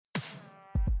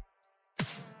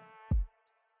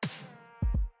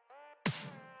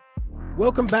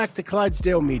Welcome back to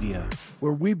Clydesdale Media,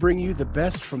 where we bring you the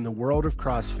best from the world of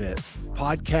CrossFit.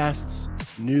 Podcasts,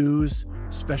 news,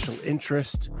 special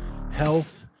interest,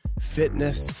 health,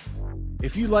 fitness.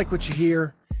 If you like what you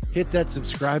hear, hit that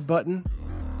subscribe button.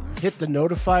 Hit the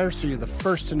notifier so you're the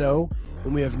first to know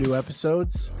when we have new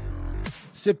episodes.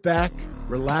 Sit back,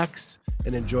 relax,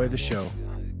 and enjoy the show.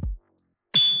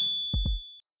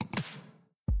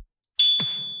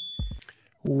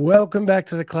 Welcome back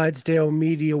to the Clydesdale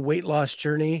Media Weight Loss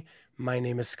Journey. My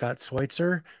name is Scott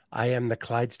Schweitzer. I am the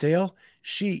Clydesdale.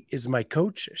 She is my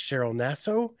coach, Cheryl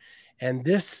Nasso, and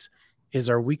this is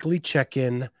our weekly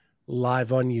check-in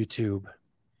live on YouTube.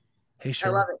 Hey, Cheryl. I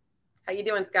love it. How you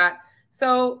doing, Scott?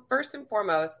 So first and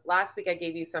foremost, last week I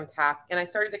gave you some tasks, and I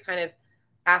started to kind of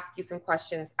ask you some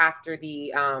questions after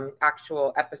the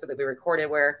actual episode that we recorded,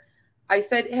 where I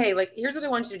said, hey, like, here's what I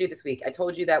want you to do this week. I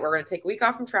told you that we're going to take a week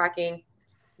off from tracking,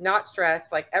 not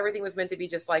stress. Like, everything was meant to be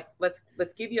just like, let's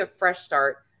give you a fresh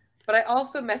start. But I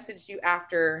also messaged you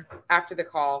after the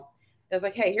call. And I was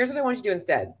like, hey, here's what I want you to do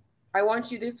instead. I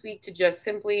want you this week to just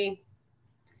simply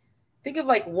think of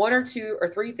like 1 or 2 or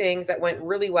 3 things that went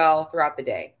really well throughout the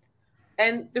day.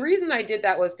 And the reason I did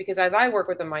that was because as I work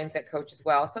with a mindset coach as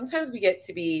well, sometimes we get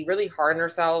to be really hard on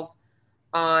ourselves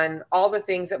on all the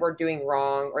things that we're doing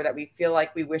wrong or that we feel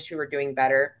like we wish we were doing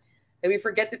better. That we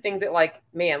forget the things that, like,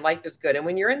 man, life is good. And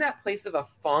when you're in that place of a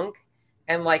funk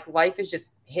and like life is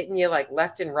just hitting you like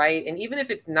left and right, and even if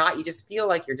it's not, you just feel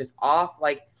like you're just off.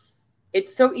 Like,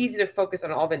 it's so easy to focus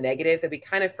on all the negatives that we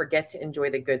kind of forget to enjoy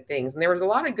the good things. And there was a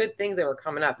lot of good things that were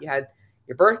coming up. You had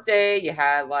your birthday, you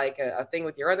had like a thing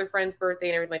with your other friend's birthday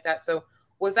and everything like that. So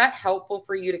was that helpful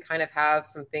for you to kind of have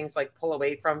some things like pull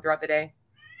away from throughout the day?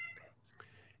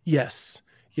 Yes,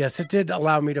 it did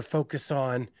allow me to focus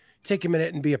on, take a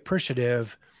minute and be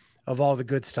appreciative of all the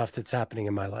good stuff that's happening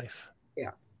in my life. Yeah.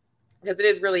 Because it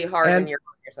is really hard when you're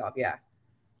on yourself. Yeah.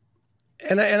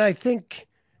 And I think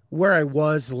where I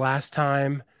was last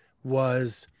time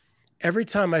was every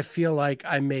time I feel like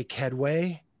I make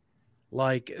headway,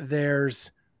 like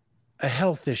there's a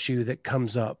health issue that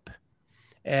comes up.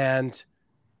 And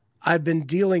I've been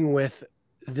dealing with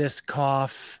this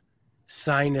cough,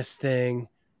 sinus thing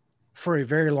for a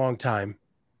very long time.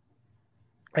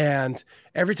 And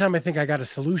every time I think I got a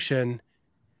solution,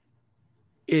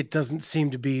 it doesn't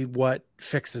seem to be what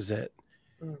fixes it.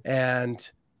 And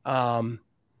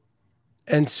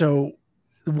so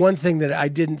the one thing that I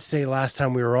didn't say last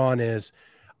time we were on is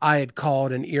I had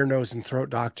called an ear, nose, and throat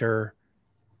doctor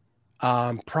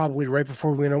probably right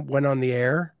before we went on the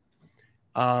air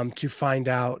to find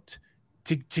out,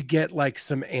 to get like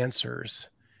some answers.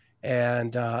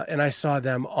 And I saw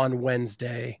them on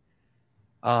Wednesday,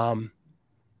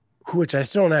 which I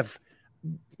still don't have.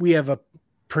 We have a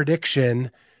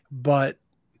prediction, but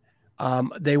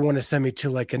they want to send me to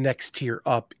like a next tier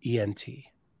up ENT.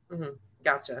 Mm-hmm.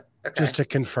 Gotcha. Okay. Just to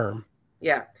confirm.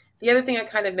 Yeah. The other thing I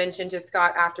kind of mentioned to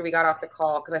Scott after we got off the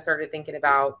call, because I started thinking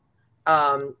about,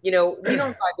 we don't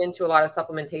dive into a lot of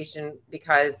supplementation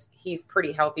because he's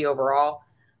pretty healthy overall.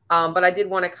 But I did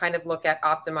want to kind of look at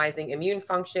optimizing immune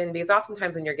function, because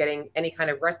oftentimes when you're getting any kind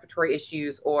of respiratory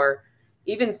issues or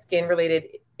even skin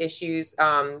related issues,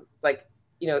 like,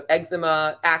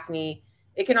 eczema, acne,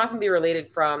 it can often be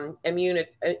related from an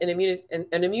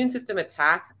immune system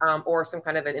attack, or some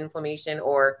kind of an inflammation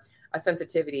or a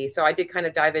sensitivity. So I did kind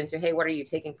of dive into, hey, what are you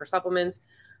taking for supplements?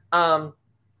 And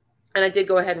I did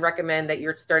go ahead and recommend that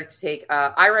you're starting to take,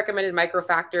 I recommended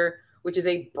Microfactor, which is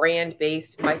a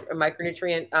brand-based,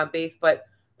 micronutrient based, but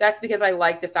that's because I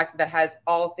like the fact that has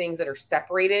all things that are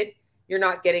separated. You're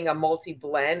not getting a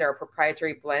multi-blend or a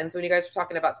proprietary blend. So when you guys are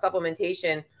talking about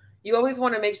supplementation, you always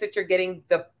want to make sure that you're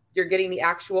getting the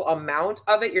actual amount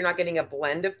of it. You're not getting a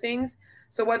blend of things.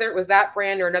 So whether it was that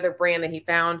brand or another brand that he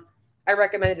found, I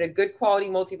recommended a good quality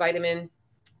multivitamin,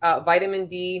 vitamin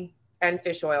D, and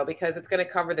fish oil, because it's going to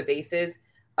cover the bases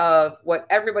of what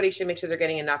everybody should make sure they're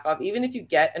getting enough of. Even if you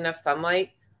get enough sunlight,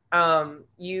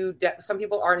 some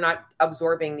people are not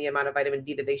absorbing the amount of vitamin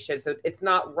D that they should. So it's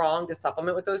not wrong to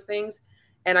supplement with those things.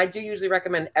 And I do usually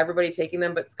recommend everybody taking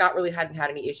them, but Scott really hadn't had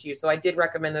any issues. So I did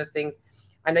recommend those things.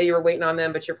 I know you were waiting on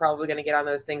them, but you're probably going to get on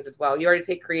those things as well. You already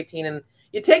take creatine and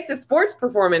you take the sports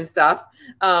performance stuff,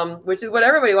 which is what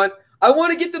everybody wants. I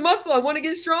want to get the muscle. I want to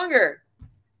get stronger.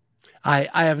 I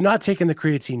have not taken the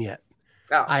creatine yet.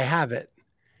 Oh. I have it.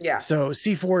 Yeah. So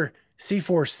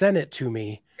C4 sent it to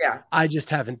me. Yeah. I just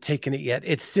haven't taken it yet.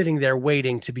 It's sitting there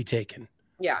waiting to be taken.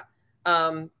 Yeah.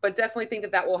 But definitely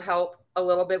think that will help a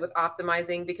little bit with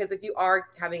optimizing, because if you are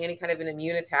having any kind of an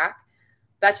immune attack,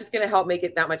 that's just going to help make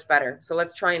it that much better. So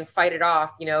let's try and fight it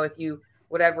off. If you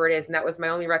whatever it is. And that was my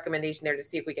only recommendation there to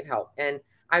see if we can help. And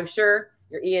I'm sure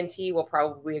your ENT will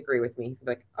probably agree with me. He's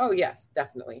like, oh yes,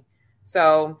 definitely.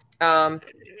 So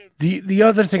the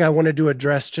other thing I wanted to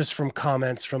address just from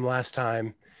comments from last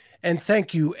time, and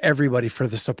thank you everybody for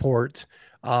the support,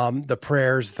 the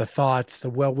prayers, the thoughts, the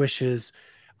well wishes.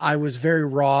 I was very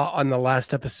raw on the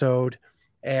last episode,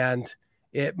 and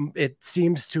it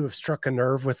seems to have struck a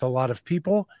nerve with a lot of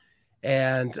people,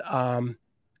 and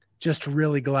just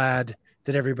really glad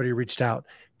that everybody reached out.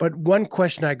 But one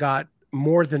question I got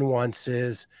more than once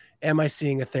is, am I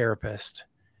seeing a therapist?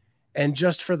 And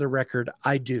just for the record,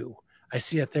 I do. I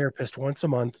see a therapist once a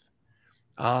month.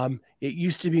 It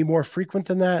used to be more frequent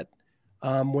than that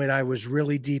when I was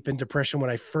really deep in depression when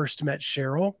I first met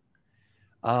Cheryl.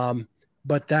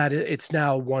 But that it's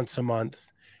now once a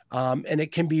month, and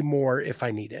it can be more if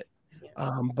I need it.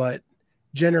 But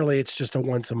generally, it's just a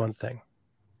once a month thing.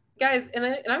 Guys, and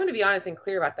I'm going to be honest and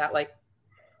clear about that. Like,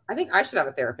 I think I should have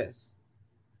a therapist.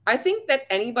 I think that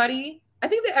everybody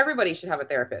should have a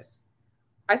therapist.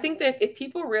 I think that if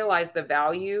people realize the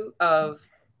value of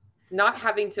not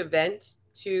having to vent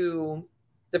to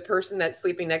the person that's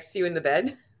sleeping next to you in the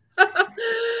bed,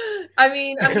 I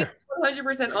mean, I'm being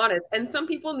 100% honest. And some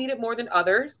people need it more than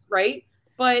others, right?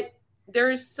 But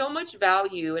there is so much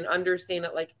value in understanding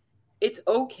that, like, it's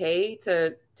okay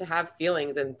to have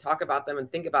feelings and talk about them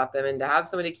and think about them, and to have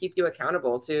somebody to keep you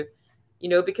accountable to,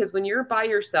 because when you're by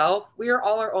yourself, we are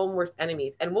all our own worst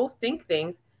enemies, and we'll think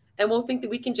things and we'll think that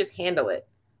we can just handle it.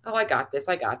 Oh, I got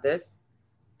this.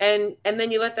 And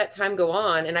then you let that time go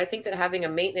on. And I think that having a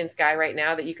maintenance guy right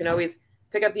now that you can always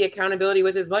pick up the accountability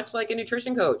with is much like a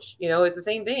nutrition coach. It's the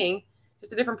same thing,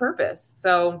 just a different purpose.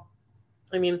 So,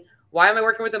 I mean, why am I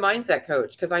working with a mindset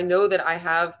coach? Because I know that I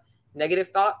have negative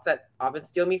thoughts that often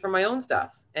steal me from my own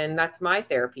stuff. And that's my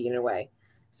therapy in a way.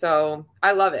 So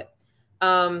I love it.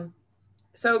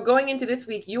 So going into this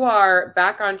week, you are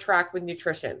back on track with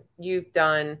nutrition. You've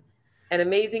done an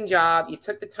amazing job. You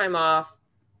took the time off.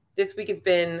 This week has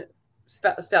been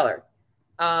stellar.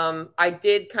 I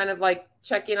did kind of like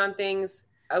check in on things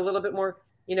a little bit more,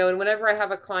 and whenever I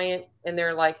have a client and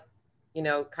they're like,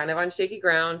 kind of on shaky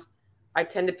ground, I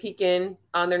tend to peek in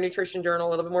on their nutrition journal a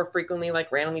little bit more frequently,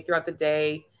 like randomly throughout the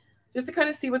day, just to kind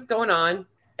of see what's going on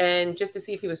and just to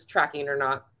see if he was tracking it or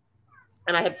not.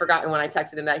 And I had forgotten when I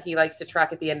texted him that he likes to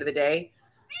track at the end of the day.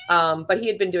 But he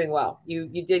had been doing well. You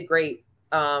did great.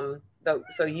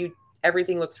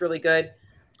 Everything looks really good.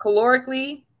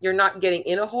 Calorically, you're not getting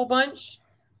in a whole bunch.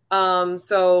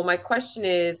 So my question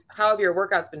is, how have your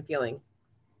workouts been feeling?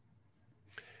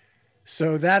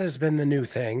 So that has been the new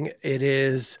thing. It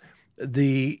is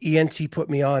the ENT put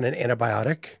me on an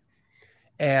antibiotic,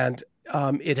 and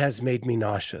it has made me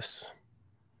nauseous.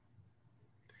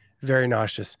 Very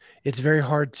nauseous. It's very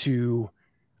hard to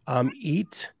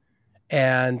eat,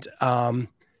 and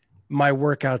my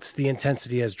workouts, the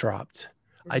intensity has dropped.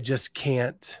 I just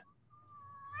can't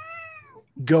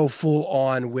go full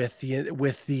on with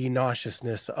the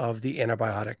nauseousness of the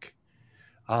antibiotic.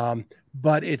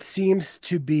 But it seems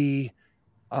to be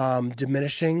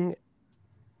diminishing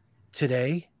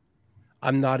today.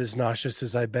 I'm not as nauseous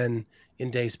as I've been in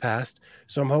days past.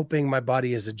 So I'm hoping my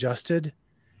body is adjusted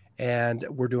and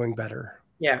we're doing better.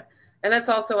 Yeah. And that's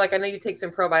also, like, I know you take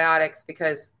some probiotics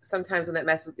because sometimes when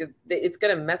it's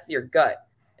going to mess with your gut.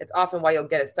 It's often why you'll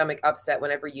get a stomach upset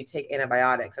whenever you take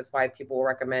antibiotics. That's why people will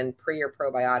recommend pre or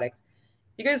probiotics.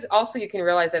 You can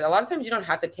realize that a lot of times you don't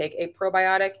have to take a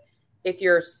probiotic if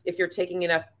you're taking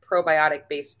enough probiotic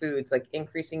based foods, like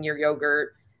increasing your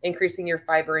yogurt, increasing your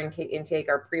fiber intake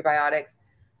or prebiotics.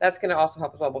 That's going to also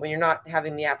help as well. But when you're not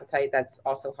having the appetite, that's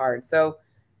also hard. So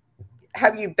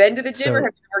have you been to the gym or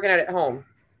have you been working out at home?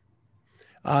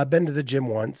 I've been to the gym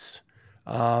once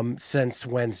since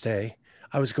Wednesday.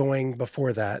 I was going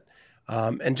before that.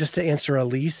 And just to answer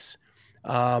Elise,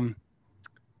 I'm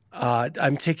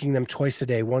taking them twice a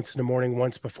day, once in the morning,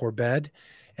 once before bed.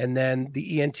 And then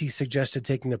the ENT suggested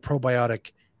taking the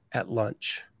probiotic at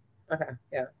lunch. Okay.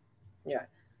 Yeah. Yeah.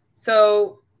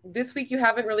 So this week you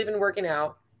haven't really been working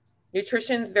out.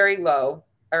 Nutrition's very low.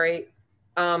 All right.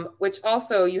 Which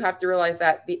also you have to realize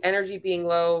that the energy being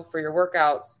low for your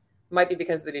workouts might be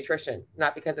because of the nutrition,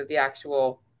 not because of the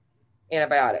actual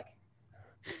antibiotic.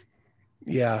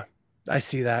 Yeah, I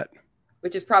see that.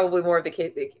 Which is probably more of the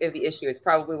issue. It's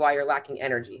probably why you're lacking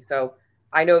energy. So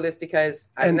I know this because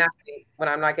when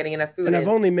I'm not getting enough food. And I've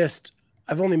only missed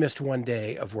 1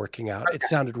 day of working out. Okay. It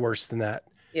sounded worse than that.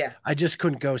 Yeah. I just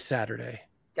couldn't go Saturday.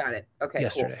 Got it. Okay.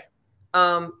 Yesterday.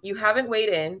 Cool. You haven't weighed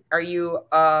in. Are you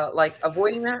like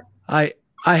avoiding that? I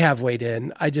have weighed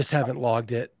in. I just haven't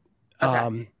logged it.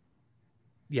 Okay.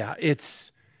 Yeah,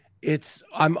 it's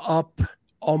I'm up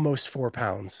almost 4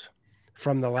 pounds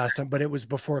from the last time, but it was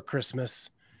before Christmas.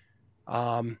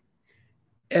 Um,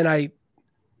 and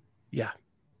yeah,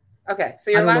 Okay.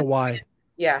 So I your don't know last, why.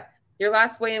 yeah, your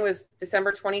last weigh-in was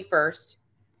December 21st.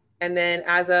 And then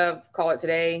as of call it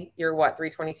today, you're what,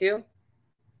 322?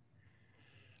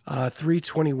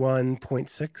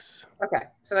 321.6. Okay.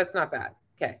 So that's not bad.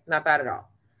 Okay. Not bad at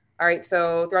all. All right.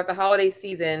 So throughout the holiday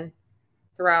season,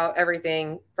 throughout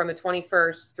everything from the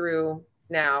 21st through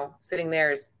now, sitting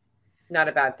there is not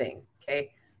a bad thing.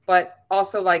 Okay. But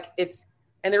also, like,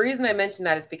 and the reason I mention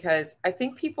that is because I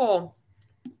think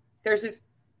there's this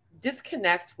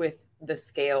disconnect with the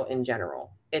scale in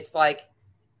general. It's like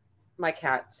my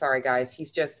cat, sorry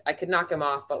guys, I could knock him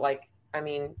off, but like, I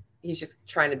mean, he's just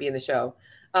trying to be in the show.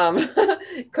 Um,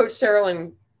 Coach Cheryl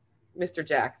and Mr.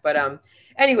 Jack. But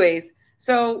anyways,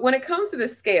 so when it comes to the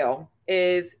scale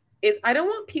is I don't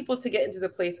want people to get into the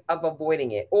place of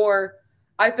avoiding it, or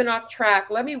I've been off track.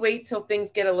 Let me wait till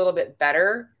things get a little bit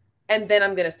better and then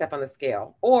I'm going to step on the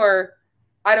scale. Or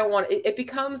I don't want it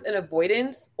becomes an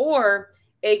avoidance or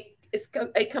a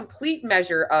complete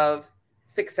measure of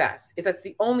success. Is that's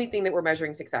the only thing that we're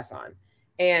measuring success on.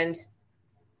 And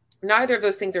neither of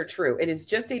those things are true. It is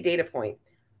just a data point.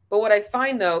 But what I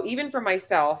find though, even for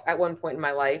myself at one point in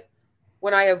my life,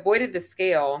 when I avoided the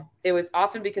scale, it was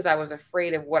often because I was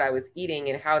afraid of what I was eating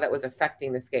and how that was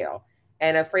affecting the scale,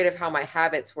 and afraid of how my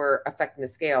habits were affecting the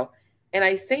scale. And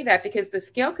I say that because the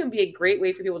scale can be a great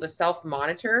way for people to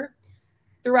self-monitor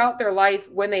throughout their life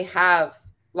when they have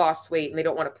lost weight and they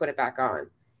don't want to put it back on.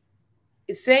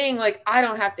 It's saying like, I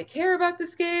don't have to care about the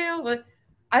scale. Like,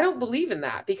 I don't believe in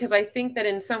that, because I think that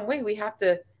in some way we have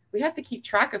to keep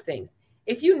track of things.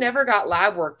 If you never got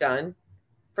lab work done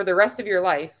for the rest of your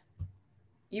life,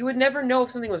 you would never know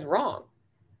if something was wrong.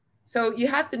 So you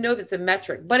have to know that's a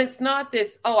metric, but it's not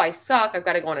this, oh, I suck, I've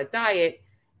got to go on a diet.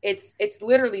 It's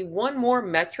literally one more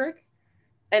metric,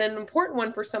 and an important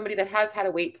one for somebody that has had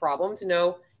a weight problem to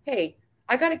know, hey,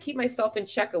 I got to keep myself in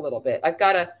check a little bit. I've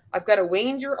got to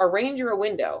range or a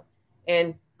window.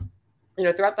 And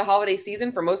throughout the holiday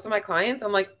season for most of my clients,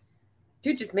 I'm like,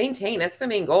 dude, just maintain. That's the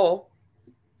main goal.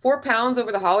 4 pounds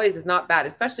over the holidays is not bad,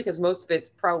 especially because most of it's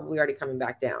probably already coming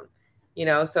back down,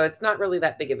 so it's not really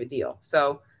that big of a deal.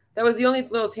 So that was the only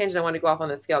little tangent I wanted to go off on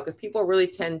the scale, because people really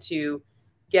tend to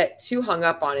get too hung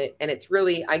up on it. And it's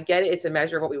really, I get it, it's a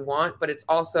measure of what we want, but it's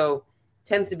also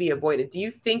tends to be avoided. Do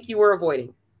you think you were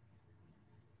avoiding?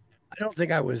 I don't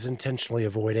think I was intentionally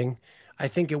avoiding. I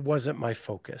think it wasn't my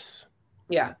focus.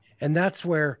 Yeah. And that's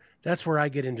where I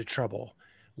get into trouble.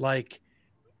 Like,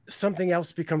 something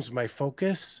else becomes my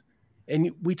focus.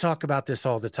 And we talk about this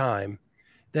all the time,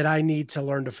 that I need to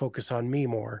learn to focus on me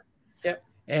more. Yep.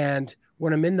 And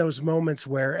when I'm in those moments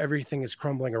where everything is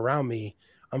crumbling around me,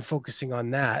 I'm focusing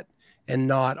on that and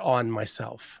not on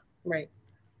myself. Right.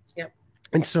 Yep.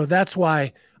 And so that's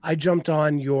why I jumped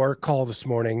on your call this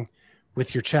morning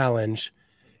with your challenge,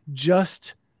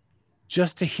 just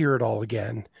to hear it all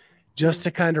again, just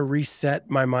to kind of reset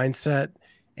my mindset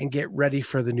and get ready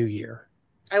for the new year.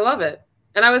 I love it.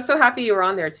 And I was so happy you were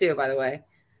on there too, by the way.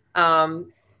 And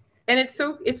it's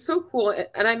so cool.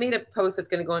 And I made a post that's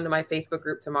going to go into my Facebook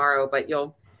group tomorrow, but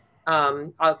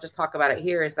I'll just talk about it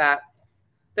here, is that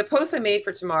the post I made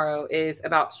for tomorrow is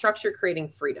about structure creating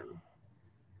freedom.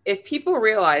 If people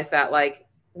realize that, like,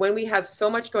 when we have so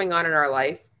much going on in our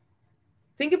life,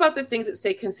 think about the things that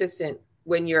stay consistent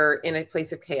when you're in a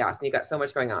place of chaos and you've got so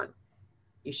much going on.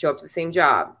 You show up to the same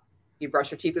job. You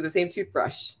brush your teeth with the same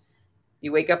toothbrush.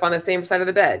 You wake up on the same side of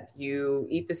the bed. You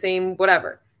eat the same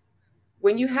whatever.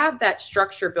 When you have that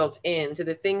structure built into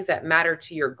the things that matter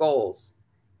to your goals,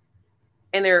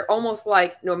 and they're almost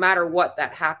like no matter what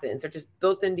that happens, they're just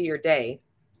built into your day,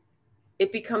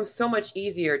 it becomes so much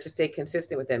easier to stay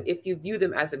consistent with them if you view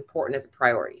them as important, as a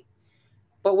priority.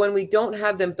 But when we don't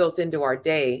have them built into our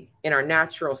day in our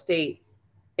natural state,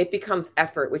 it becomes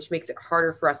effort, which makes it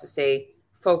harder for us to stay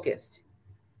focused.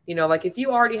 Like if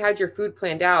you already had your food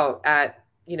planned out at,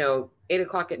 8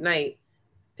 o'clock at night,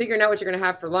 figuring out what you're going to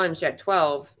have for lunch at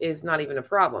 12 is not even a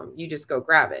problem. You just go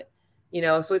grab it,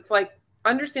 So it's like,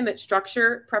 understand that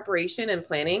structure, preparation, and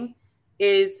planning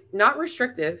is not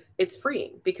restrictive. It's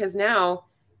freeing, because now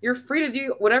you're free to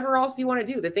do whatever else you want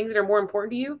to do, the things that are more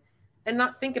important to you, and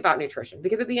not think about nutrition.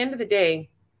 Because at the end of the day,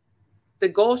 the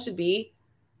goal should be,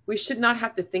 we should not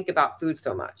have to think about food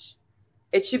so much.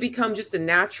 It should become just a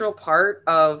natural part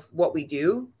of what we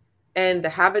do. And the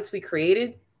habits we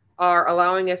created are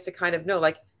allowing us to kind of know,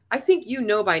 like, I think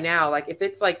by now, like if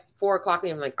it's like 4 o'clock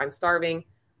and I'm like, I'm starving.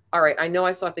 All right, I know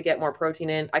I still have to get more protein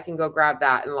in. I can go grab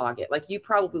that and log it. Like, you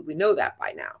probably know that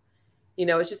by now.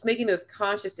 It's just making those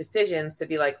conscious decisions to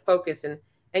be like focus.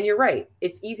 And you're right.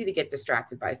 It's easy to get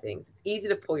distracted by things. It's easy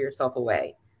to pull yourself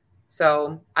away.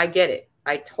 So I get it.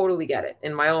 I totally get it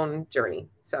in my own journey.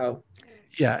 So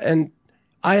Yeah. And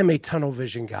I am a tunnel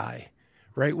vision guy,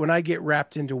 right? When I get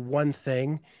wrapped into one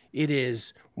thing, it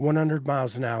is 100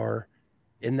 miles an hour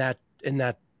in that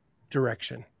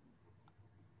direction.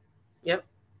 yep.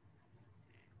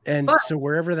 And But so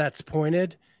wherever that's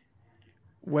pointed,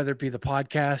 whether it be the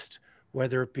podcast,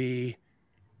 whether it be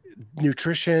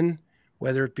nutrition,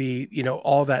 whether it be,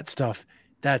 all that stuff,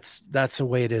 that's the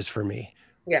way it is for me.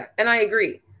 yeah, and I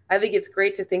agree. I think it's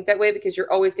great to think that way because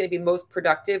you're always going to be most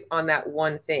productive on that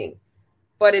one thing.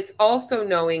 But it's also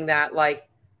knowing that like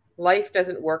life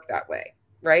doesn't work that way,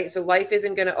 right? So life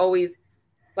isn't going to always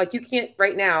like you can't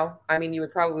right now. I mean, you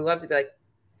would probably love to be like,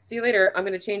 see you later. I'm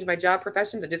going to change my job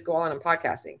professions and just go on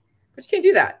podcasting, but you can't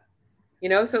do that,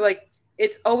 So like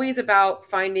it's always about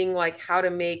finding like how to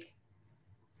make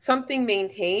something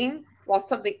maintain while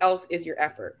something else is your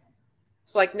effort.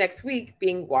 So like next week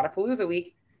being Wodapalooza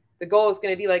week, the goal is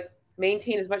going to be like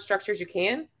maintain as much structure as you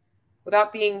can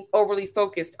without being overly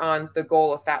focused on the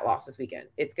goal of fat loss this weekend.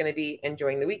 It's going to be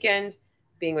enjoying the weekend,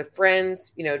 being with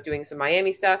friends, doing some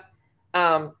Miami stuff,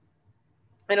 and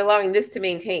allowing this to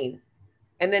maintain.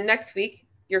 And then next week,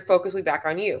 your focus will be back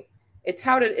on you. It's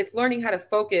learning how to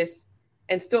focus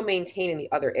and still maintain in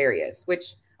the other areas,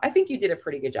 which I think you did a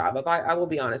pretty good job of. I will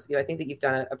be honest with you. I think that you've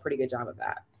done a pretty good job of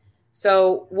that.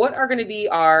 So what are going to be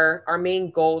our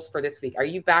main goals for this week? Are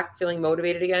you back feeling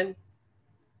motivated again?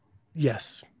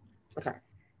 Yes. Okay.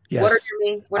 Yes. What are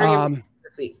your main goals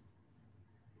this week?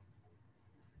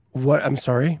 What? I'm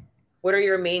sorry? What are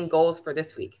your main goals for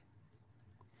this week?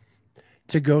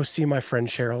 To go see my friend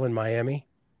Cheryl in Miami.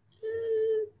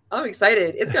 I'm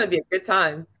excited. It's going to be a good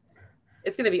time.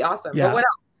 It's going to be awesome. Yeah. But what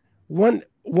else?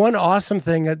 One awesome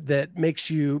thing that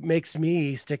makes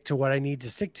me stick to what I need to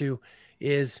stick to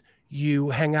is you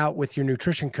hang out with your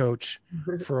nutrition coach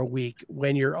for a week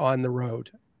when you're on the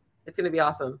road. It's going to be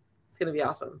awesome. It's going to be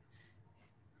awesome.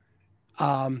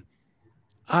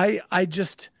 I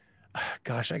just,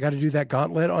 gosh, I got to do that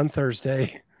gauntlet on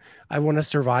Thursday. I want to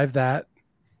survive that.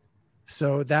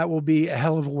 So that will be a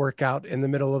hell of a workout in the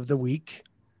middle of the week.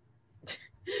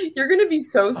 You're going to be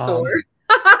so sore.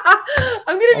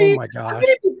 I'm going to be, oh my gosh.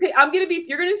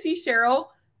 You're going to see Cheryl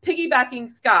piggybacking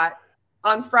Scott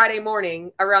on Friday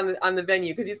morning on the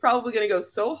venue. Cause he's probably going to go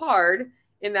so hard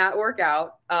in that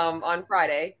workout on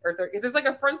Friday because there's like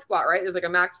a front squat, right? There's like a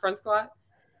max front squat.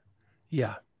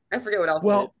 Yeah. I forget what else.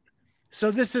 Well,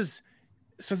 so this is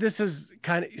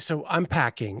so I'm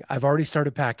packing. I've already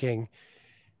started packing.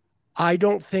 I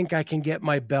don't think I can get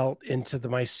my belt into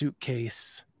my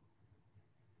suitcase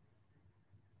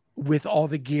with all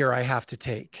the gear I have to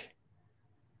take.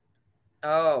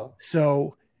 Oh.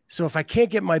 So if I can't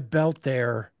get my belt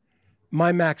there,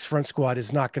 my max front squat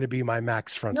is not going to be my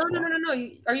max front squat. No.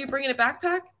 Are you bringing a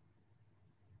backpack?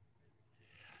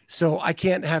 So I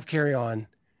can't have carry-on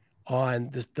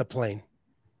on the plane.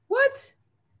 What?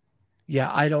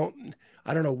 Yeah, I don't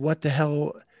know what the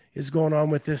hell is going on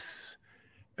with this,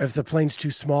 if the plane's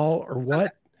too small or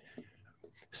what. Okay.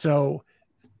 So,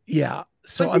 yeah.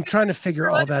 So I'm trying to figure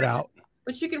all that out.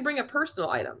 But you can bring a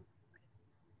personal item.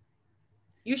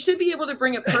 You should be able to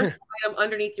bring a personal item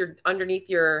underneath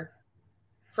your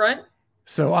front.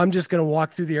 So I'm just going to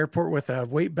walk through the airport with a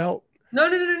weight belt?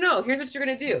 No. Here's what you're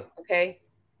going to do, okay?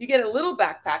 You get a little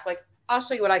backpack. Like, I'll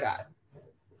show you what I got.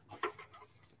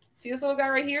 See this little guy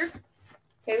right here?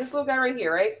 Okay, this little guy right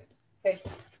here, right? Okay,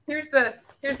 here's the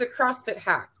CrossFit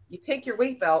hack. You take your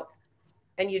weight belt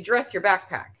and you dress your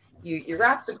backpack. You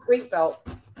wrap the weight belt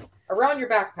around your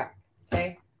backpack,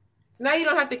 okay? So now you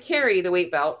don't have to carry the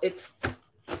weight belt. It's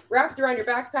wrapped around your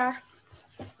backpack.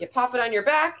 You pop it on your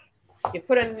back. You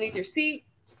put it underneath your seat.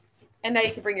 And now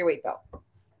you can bring your weight belt. Do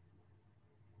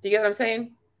you get what I'm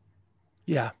saying?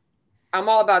 Yeah. I'm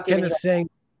all about giving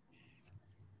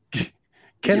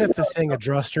Kenneth is saying a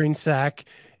drawstring sack,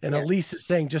 and Elise is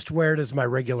saying just wear it as my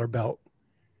regular belt.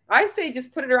 I say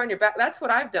just put it around your back. That's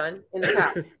what I've done in the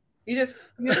past. You just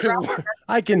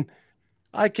I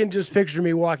can just picture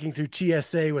me walking through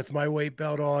TSA with my weight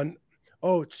belt on.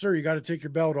 Oh, sir, you got to take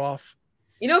your belt off.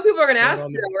 You know, people are going to ask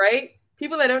you, right?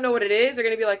 People that don't know what it is, they're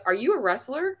going to be like, "Are you a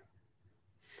wrestler?"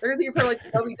 They're going to think you're like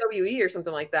WWE or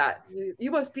something like that.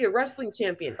 You must be a wrestling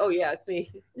champion. Oh yeah, it's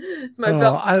me. It's my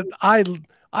belt.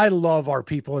 I love our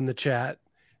people in the chat.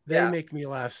 They make me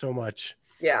laugh so much.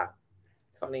 Yeah,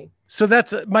 it's funny. So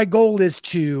that's my goal, is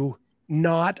to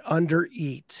not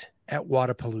undereat at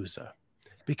Wodapalooza,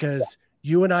 because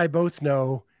you and I both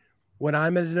know when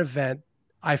I'm at an event,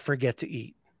 I forget to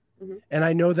eat. Mhm. And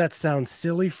I know that sounds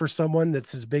silly for someone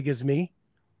that's as big as me,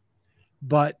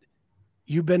 but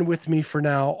you've been with me for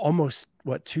now almost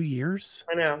what, 2 years?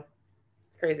 I know.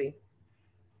 It's crazy.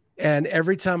 And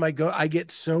every time I go, I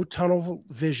get so tunnel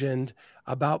visioned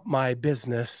about my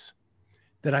business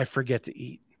that I forget to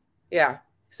eat. Yeah.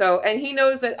 So, and he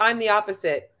knows that I'm the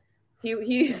opposite.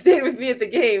 He stayed with me at the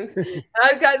games. And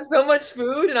I've got so much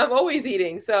food and I'm always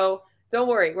eating. So don't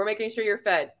worry, we're making sure you're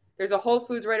fed. There's a Whole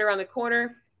Foods right around the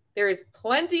corner. There is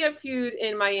plenty of food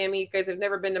in Miami. You guys have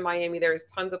never been to Miami. There is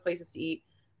tons of places to eat.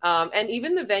 And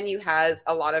even the venue has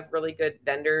a lot of really good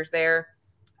vendors there.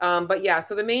 But yeah,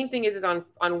 so the main thing is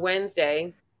on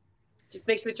Wednesday, just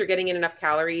make sure that you're getting in enough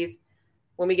calories.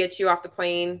 When we get you off the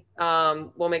plane,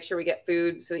 we'll make sure we get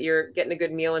food so that you're getting a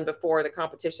good meal in before the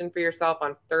competition for yourself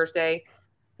on Thursday.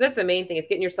 That's the main thing. It's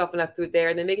getting yourself enough food there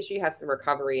and then making sure you have some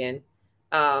recovery in.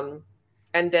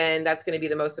 And then that's going to be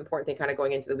the most important thing kind of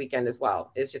going into the weekend as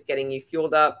well, is just getting you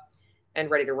fueled up and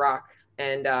ready to rock.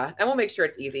 And we'll make sure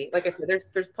it's easy. Like I said,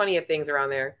 there's plenty of things around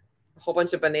there. A whole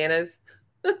bunch of bananas.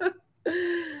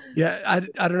 Yeah,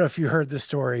 I don't know if you heard the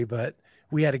story, but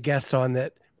we had a guest on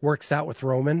that works out with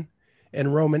Roman,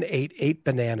 and Roman ate 8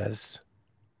 bananas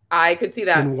I could see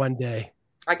that. in one day.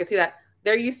 I could see that.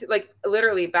 There used to, like,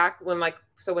 literally back when, like,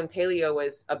 so when paleo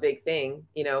was a big thing,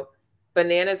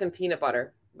 bananas and peanut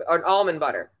butter or almond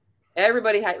butter.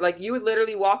 Everybody had, like, you would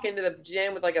literally walk into the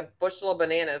gym with like a bushel of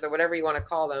bananas or whatever you want to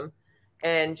call them,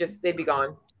 and just they'd be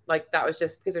gone. Like, that was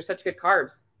just because they're such good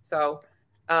carbs. So,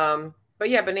 but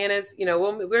yeah, bananas.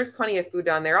 There's plenty of food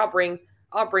down there. I'll bring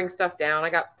stuff down. I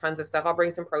got tons of stuff. I'll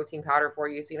bring some protein powder for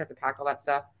you, so you don't have to pack all that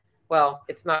stuff. Well,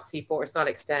 it's not C4, it's not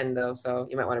Extend though, so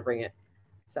you might want to bring it.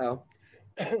 So,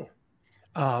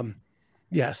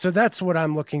 Yeah, so that's what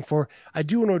I'm looking for. I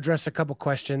do want to address a couple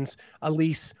questions.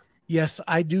 Elise, yes,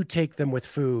 I do take them with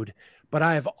food, but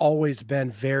I have always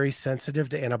been very sensitive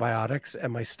to antibiotics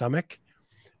and my stomach.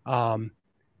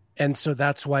 And so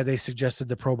that's why they suggested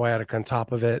the probiotic on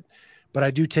top of it. But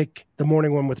I do take the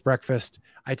morning one with breakfast.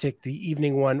 I take the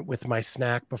evening one with my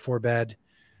snack before bed.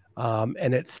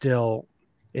 And it's still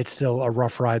a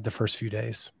rough ride the first few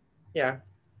days. yeah,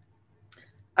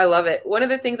 I love it. One of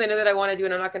the things I know that I want to do,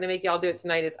 and I'm not going to make y'all do it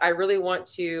tonight, is I really want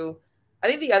to. I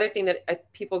think the other thing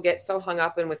that people get so hung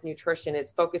up in with nutrition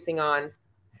is focusing on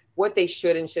what they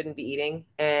should and shouldn't be eating.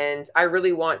 And I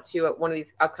really want to, at one of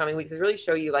these upcoming weeks, is really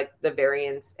show you like the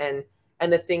variance and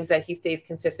the things that he stays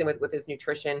consistent with his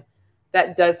nutrition.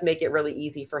 That does make it really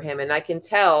easy for him. And I can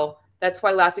tell that's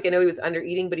why last week I know he was under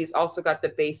eating, but he's also got the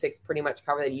basics pretty much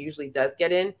covered that he usually does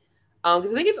get in.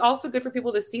 Because I think it's also good for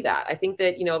people to see that. I think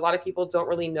that, a lot of people don't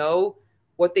really know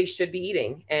what they should be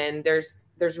eating. And there's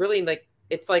really, like,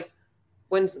 it's like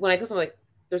when I tell someone, like,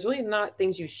 there's really not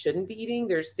things you shouldn't be eating.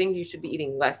 There's things you should be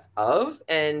eating less of.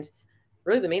 And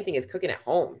really the main thing is cooking at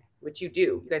home, which you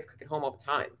do. You guys cook at home all the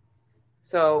time.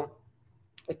 So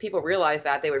if people realize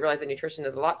that, they would realize that nutrition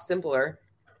is a lot simpler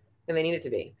than they need it to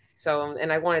be. So,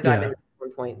 and I want to dive into at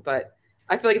one point, but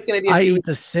I feel like it's going to be I eat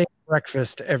the same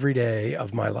breakfast every day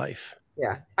of my life.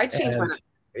 Yeah. I change mine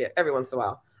every once in a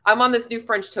while. I'm on this new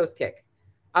French toast kick.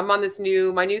 My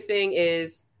new thing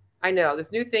is, I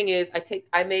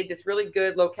made this really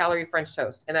good low calorie French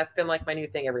toast. And that's been like my new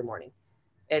thing every morning.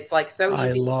 It's like so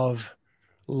easy. I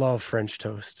love French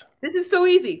toast. This is so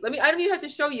easy. I don't even have to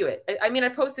show you it. I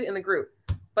posted it in the group,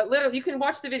 but literally you can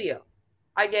watch the video.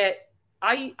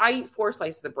 I eat 4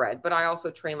 slices of bread, but I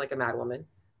also train like a mad woman.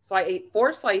 So I ate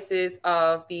 4 slices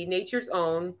of the Nature's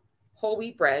Own whole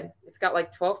wheat bread. It's got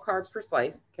like 12 carbs per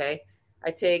slice. Okay.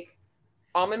 I take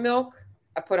almond milk.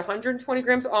 I put 120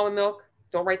 grams of almond milk.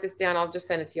 Don't write this down. I'll just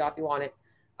send it to you if you want it.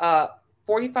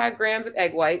 45 grams of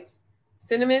egg whites,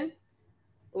 cinnamon,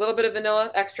 a little bit of vanilla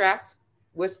extract,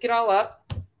 whisk it all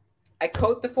up. I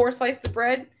coat the 4 slices of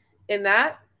bread in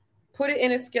that, put it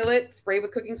in a skillet, spray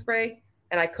with cooking spray,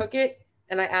 and I cook it.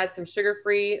 And I add some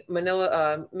sugar-free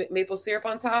vanilla maple syrup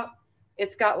on top.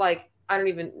 It's got like,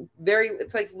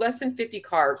 it's like less than 50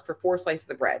 carbs for 4 slices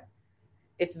of bread.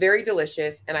 It's very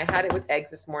delicious. And I had it with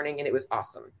eggs this morning and it was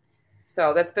awesome.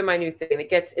 So that's been my new thing.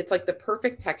 It's like the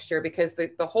perfect texture because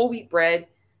the whole wheat bread,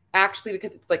 actually,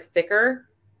 because it's like thicker,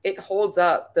 it holds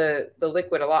up the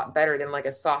liquid a lot better than like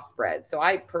a soft bread. So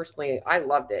I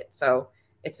loved it. So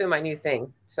it's been my new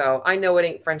thing. So I know it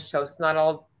ain't French toast. It's not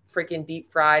all freaking deep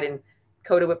fried and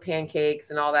coated with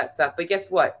pancakes and all that stuff. But guess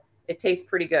what? It tastes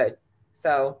pretty good.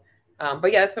 So,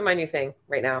 but yeah, that's been my new thing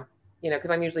right now,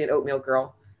 because I'm usually an oatmeal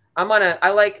girl. I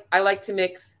like to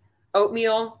mix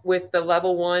oatmeal with the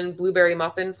level 1 blueberry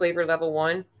muffin flavor. Level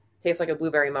 1 tastes like a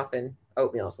blueberry muffin.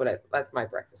 Oatmeal is that's my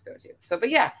breakfast go-to. So, but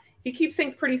yeah, he keeps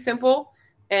things pretty simple.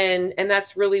 And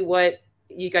that's really what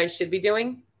you guys should be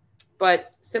doing.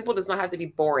 But simple does not have to be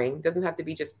boring. It doesn't have to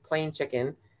be just plain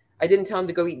chicken. I didn't tell him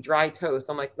to go eat dry toast.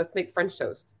 I'm like, let's make French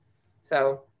toast.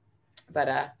 So, but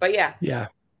yeah. Yeah.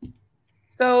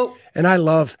 So And I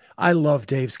love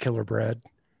Dave's Killer Bread.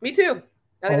 me too.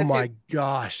 I like Oh that too. my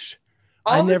gosh.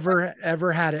 I All of a sudden, never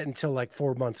ever had it until like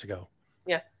 4 months ago.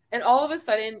 yeah. And all of a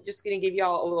sudden, just gonna give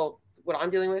y'all a little what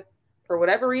I'm dealing with. For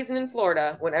whatever reason in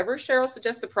Florida, whenever Cheryl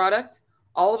suggests a product,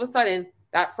 all of a sudden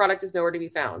that product is nowhere to be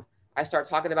found. I start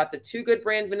talking about the Too Good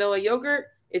brand vanilla yogurt,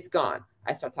 it's gone.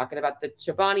 I start talking about the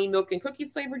Chobani milk and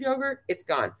cookies flavored yogurt, it's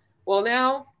gone. Well,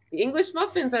 now the English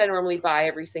muffins that I normally buy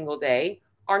every single day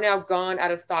are now gone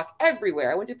out of stock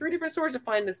everywhere. I went to 3 different stores to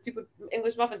find the stupid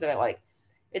English muffins that I like.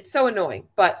 It's so annoying,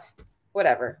 but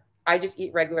whatever. I just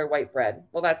eat regular white bread.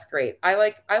 Well, that's great. I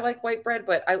like white bread,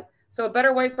 but so a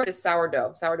better white bread is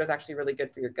sourdough. Sourdough is actually really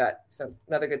good for your gut. So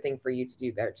another good thing for you to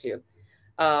do there too.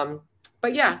 Um,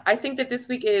 but yeah, I think that this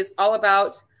week is all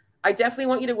about. I definitely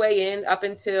want you to weigh in up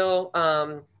until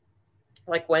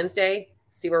like Wednesday.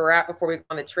 See where we're at before we go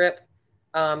on the trip.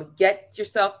 Get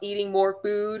yourself eating more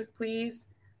food, please.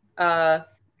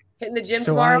 Hitting the gym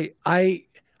So tomorrow. I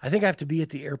think I have to be at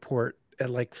the airport at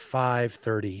like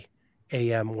 5:30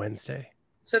 a.m. Wednesday.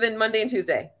 So then Monday and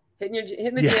Tuesday,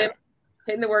 hitting the Yeah. gym,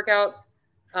 hitting the workouts.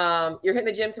 You're hitting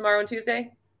the gym tomorrow and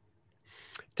Tuesday.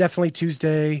 Definitely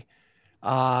Tuesday.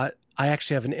 I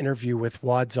actually have an interview with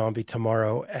Wad Zombie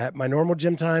tomorrow at my normal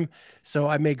gym time, so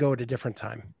I may go at a different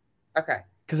time Okay.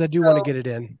 because I do want to So get it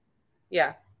in.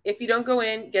 yeah, if you don't go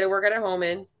in, get a workout at home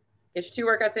in. Get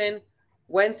your 2 workouts in.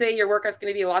 Wednesday, your workout's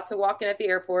going to be lots of walking at the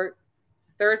airport.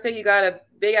 Thursday, you got a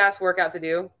big ass workout to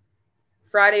do.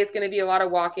 Friday is going to be a lot of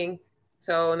walking.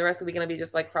 So, and the rest of the week going to be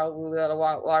just like probably a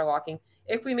lot of walking.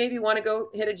 If we maybe want to go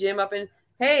hit a gym up in,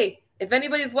 hey, if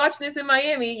anybody's watching this in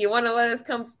Miami, you want to let us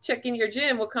come check in your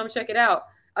gym, we'll come check it out.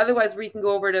 Otherwise, we can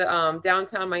go over to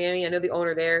downtown Miami. I know the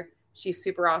owner there. She's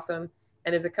super awesome.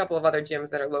 And there's a couple of other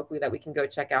gyms that are locally that we can go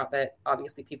check out that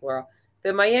obviously people are.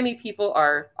 The Miami people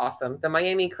are awesome. The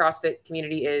Miami CrossFit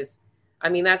community is, I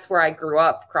mean, that's where I grew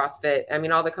up, CrossFit. I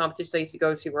mean, all the competitions I used to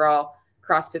go to were all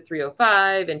CrossFit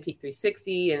 305 and Peak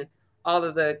 360, and all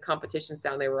of the competitions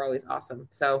down there were always awesome.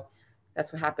 So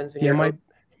that's what happens when Yeah, you're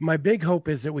my big hope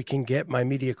is that we can get my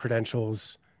media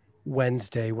credentials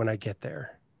Wednesday when I get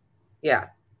there, yeah,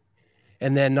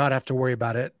 and then not have to worry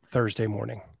about it Thursday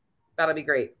morning. that'll be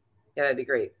great. Yeah, that'd be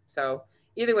great. So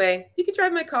either way, you can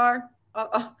drive my car.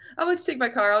 I'll let you take my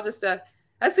car. I'll just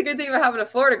that's the good thing about having a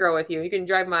Florida girl with you. You can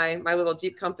drive my little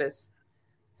Jeep Compass.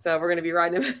 So we're gonna be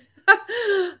riding.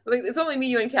 It's only me,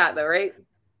 you, and Kat, though, right?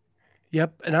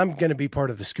 Yep, and I'm going to be part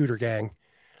of the scooter gang.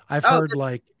 I've Oh, heard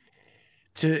like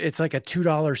it's like a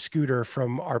 $2 scooter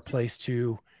from our place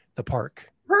to the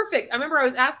park. perfect. I remember I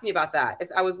was asking you about that. If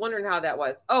I was wondering how that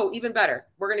was. Oh, even better.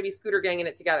 We're gonna be scooter ganging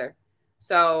it together.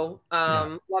 So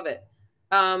Yeah. love it.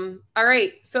 All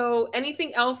right. So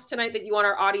anything else tonight that you want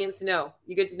our audience to know?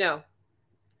 You good to know?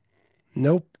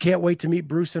 Nope, can't wait to meet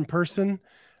Bruce in person.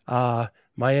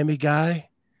 Miami guy.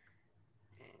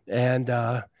 And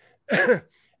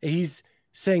he's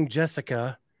saying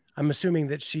Jessica. I'm assuming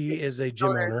that she is a gym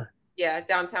owner. Yeah,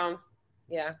 downtown.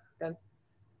 Yeah,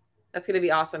 that's gonna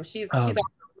be awesome. She's Um, awesome.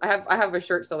 I have a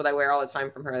shirt still that I wear all the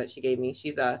time from her that she gave me.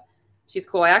 She's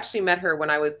cool. I actually met her when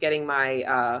I was getting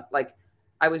my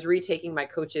I was retaking my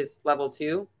coach's level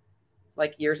 2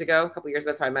 like years ago, a couple years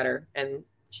ago. That's how I met her, and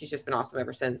she's just been awesome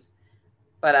ever since.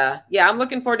 But yeah, I'm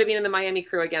looking forward to being in the Miami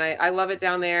crew again. I love it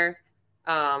down there.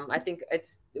 I think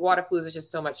Wodapalooza is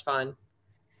just so much fun.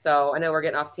 So I know we're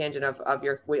getting off tangent of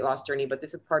your weight loss journey, but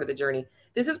this is part of the journey.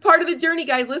 This is part of the journey,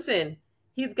 guys. Listen,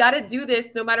 he's got to do this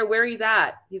no matter where he's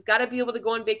at. He's got to be able to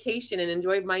go on vacation and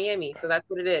enjoy Miami. So that's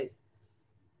what it is.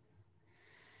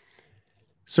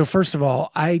 so first of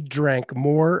all, I drank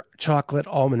more chocolate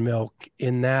almond milk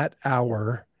in that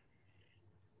hour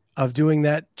of doing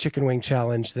that chicken wing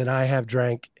challenge than I have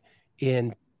drank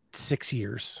in 6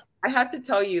 years. I have to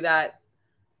tell you that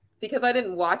because I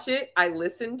didn't watch it, I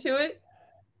listened to it.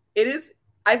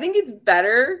 I think it's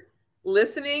better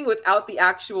listening without the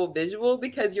actual visual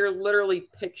because you're literally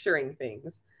picturing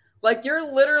things. Like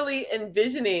you're literally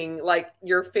envisioning like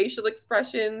your facial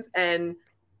expressions and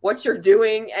what you're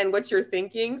doing and what you're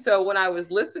thinking. So when I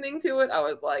was listening to it, I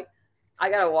was like,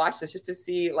 I gotta watch this just to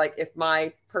see like if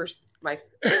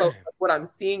what I'm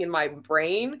seeing in my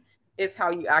brain is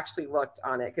how you actually looked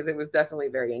on it because it was definitely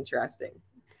very interesting.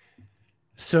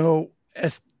 So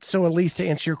at least to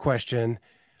answer your question,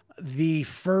 the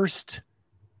first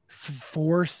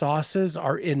 4 sauces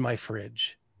are in my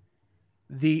fridge.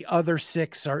 The other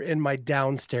 6 are in my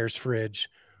downstairs fridge,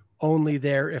 only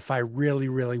there if I really,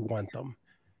 really want them.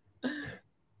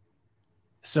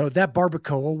 So that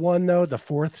barbacoa one though, the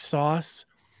fourth sauce,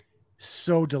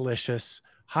 so delicious.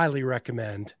 Highly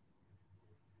recommend.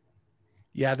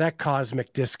 Yeah, that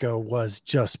cosmic disco was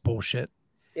just bullshit.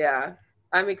 Yeah.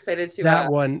 I'm excited to That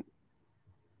one,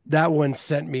 that one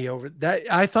sent me over. That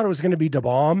I thought it was going to be Da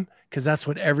Bomb because that's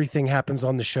what everything happens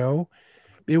on the show.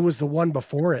 It was the one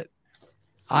before it.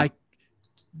 I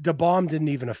Da Bomb didn't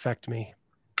even affect me.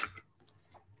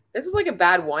 this is like a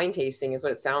bad wine tasting is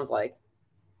what it sounds like.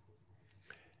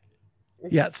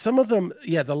 Yeah, some of them,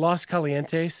 yeah, the Los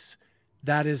Calientes,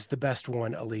 that is the best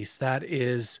one, at least. That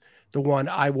is the one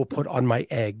I will put on my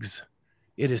eggs.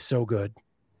 It is so good.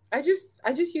 I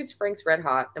just used Frank's Red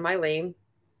Hot. Am I lame?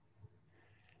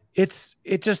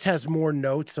 It just has more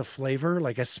notes of flavor,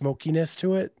 like a smokiness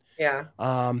to it. Yeah.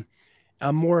 Um,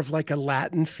 more of like a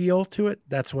Latin feel to it.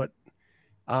 That's what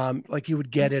like you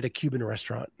would get at a Cuban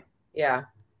restaurant. Yeah.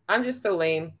 I'm just so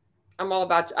lame.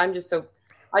 I'm just so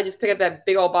I just pick up that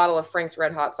big old bottle of Frank's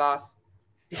Red Hot sauce.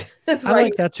 That's I what I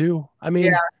like that too. I yeah,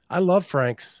 mean, I love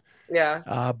Frank's, yeah.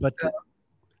 but So,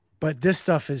 but this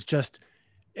stuff is just,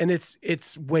 and it's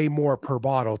way more per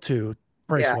bottle too,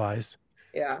 price yeah, wise.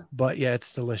 yeah, But yeah,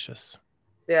 it's delicious.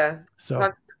 yeah. So,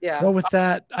 Not- yeah. well, with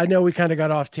that, I know we kind of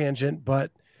got off tangent,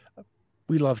 but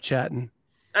we love chatting.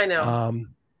 I know.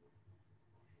 Um,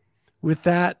 with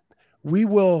that, we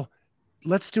will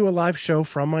let's do a live show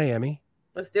from Miami,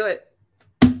 Let's do it.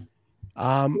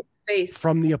 um, Face.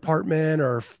 from the apartment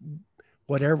or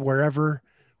whatever, wherever.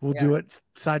 We'll Yeah. do it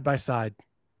side by side.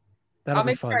 That'll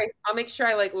be fun. I'll make sure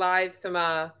I like live some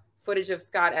footage of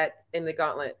Scott at in the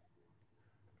gauntlet.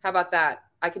 How about that?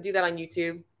 I could do that on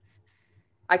YouTube.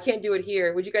 I can't do it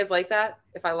here. Would you guys like that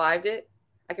if I lived it?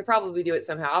 I could probably do it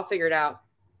somehow. I'll figure it out.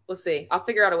 We'll see. I'll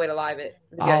figure out a way to live it.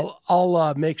 It'd be good.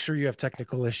 I'll make sure you have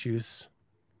technical issues.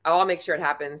 Oh, I'll make sure it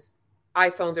happens.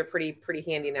 iPhones are pretty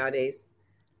handy nowadays.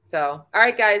 So, all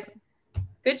right, guys.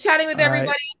 Good chatting with All everybody.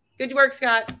 right. Good work,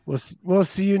 Scott. We'll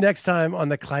see you next time on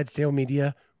the Clydesdale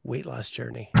Media Weight Loss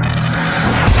Journey.